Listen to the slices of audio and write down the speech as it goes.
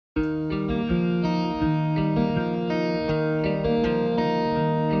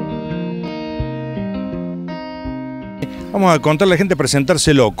Vamos a contarle a la gente,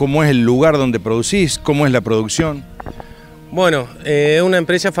 presentárselo, cómo es el lugar donde producís, cómo es la producción. Bueno, es una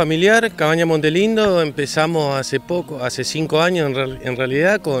empresa familiar, Cabaña Monte Lindo. Empezamos hace poco, hace 5 años en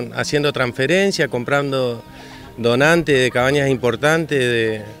realidad, haciendo transferencia, comprando donantes de cabañas importantes,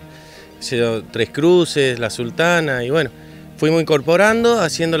 de Tres Cruces, La Sultana, y bueno, fuimos incorporando,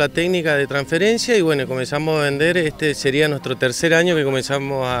 haciendo la técnica de transferencia y bueno, comenzamos a vender. Este sería nuestro tercer año que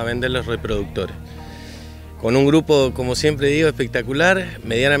comenzamos a vender los reproductores. Con un grupo, como siempre digo, espectacular,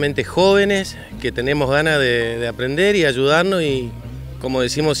 medianamente jóvenes, que tenemos ganas de aprender y ayudarnos, y como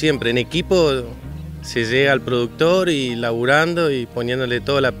decimos siempre, en equipo se llega al productor y laburando y poniéndole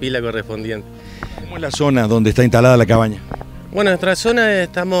toda la pila correspondiente. ¿Cómo es la zona donde está instalada la cabaña? Bueno, nuestra zona,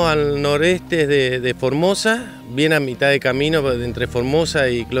 estamos al noreste de Formosa, bien a mitad de camino entre Formosa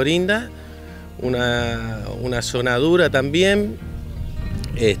y Clorinda, una zona dura también,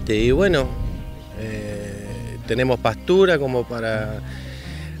 y bueno, tenemos pastura como para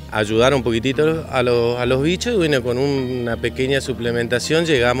ayudar un poquitito a los bichos, y bueno, con una pequeña suplementación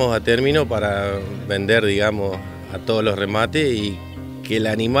llegamos a término para vender, digamos, a todos los remates, y que el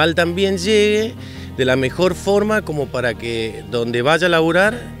animal también llegue de la mejor forma, como para que donde vaya a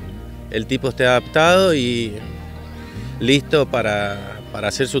laburar el tipo esté adaptado y listo para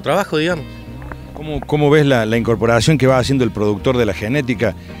hacer su trabajo, digamos. ¿Cómo ves la incorporación que va haciendo el productor de la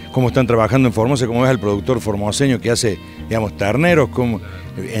genética? ¿Cómo están trabajando en Formosa? ¿Cómo ves al productor formoseño que hace, digamos, terneros? ¿Cómo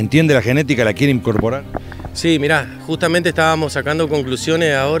entiende la genética, la quiere incorporar? Sí, mirá, justamente estábamos sacando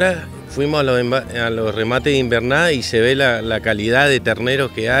conclusiones ahora. Fuimos a los remates de Integradas y se ve la calidad de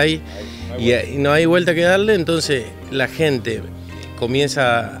terneros que hay, y no hay vuelta que darle. Entonces la gente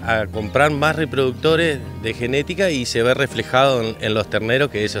comienza a comprar más reproductores de genética y se ve reflejado en los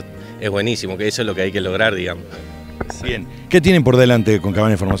terneros, que eso es buenísimo, que eso es lo que hay que lograr, digamos. Bien, ¿qué tienen por delante con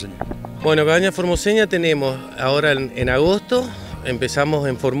Cabaña Formoseña? Bueno, Cabaña Formoseña tenemos ahora en agosto, empezamos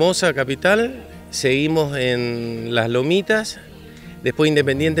en Formosa, capital, seguimos en Las Lomitas, después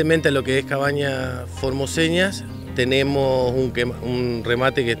independientemente de lo que es Cabaña Formoseñas, tenemos un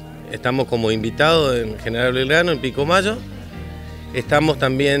remate que estamos como invitados en General Belgrano, en Pico Mayo. Estamos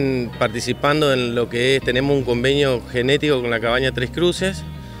también participando en lo que es, tenemos un convenio genético con la Cabaña Tres Cruces,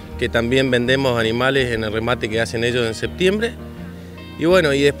 que también vendemos animales en el remate que hacen ellos en septiembre. Y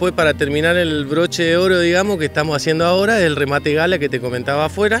bueno, y después, para terminar el broche de oro, digamos, que estamos haciendo ahora, el remate gala que te comentaba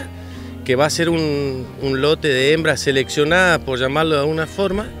afuera, que va a ser un lote de hembras seleccionadas, por llamarlo de alguna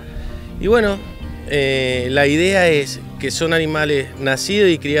forma. Y bueno, la idea es que son animales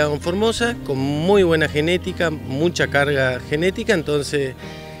nacidos y criados en Formosa, con muy buena genética, mucha carga genética. Entonces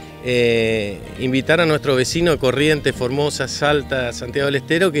invitar a nuestros vecinos de Corrientes, Formosa, Salta, Santiago del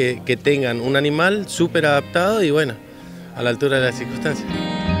Estero, que tengan un animal súper adaptado y bueno, a la altura de las circunstancias.